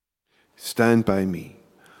stand by me.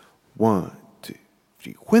 1, 2,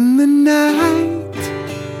 3. When the night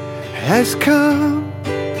has come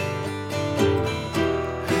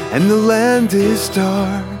and the land is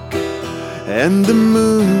dark and the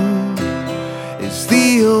moon is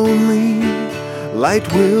the only light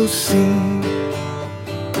we'll see,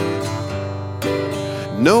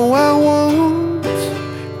 no, I won't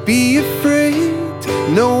be afraid.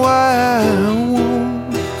 No, I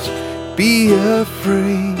won't be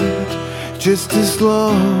afraid, just as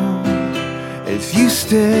long as you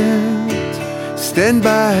stand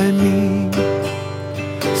by me.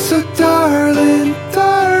 So darling,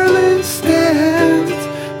 darling, stand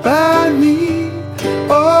by me.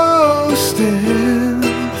 Oh, stand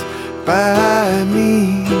by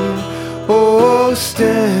me. Oh,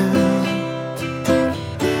 stand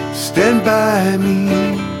by me.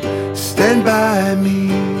 Stand by me.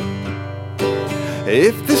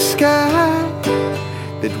 If the sky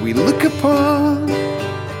that we look upon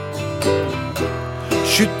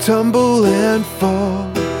should tumble and fall,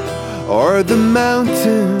 or the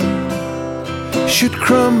mountain should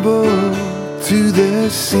crumble to the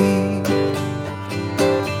sea,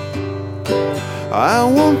 I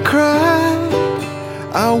won't cry,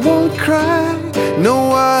 I won't cry.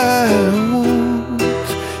 No, I won't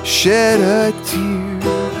shed a tear,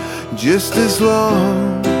 just as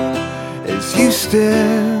long as you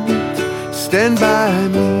stand by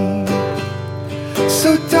me.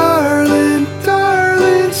 So darling,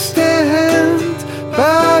 darling, stand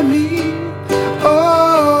by me.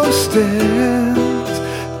 Oh, stand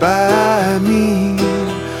by me.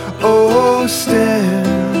 Oh, stand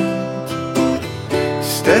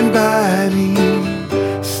by me.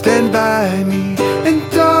 Stand by me. And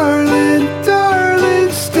darling,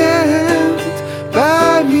 darling, stand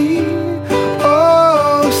by me.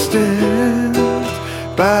 Oh, stand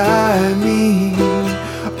by me.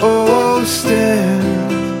 Oh, stand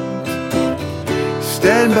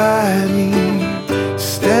by me.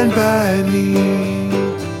 Stand by me.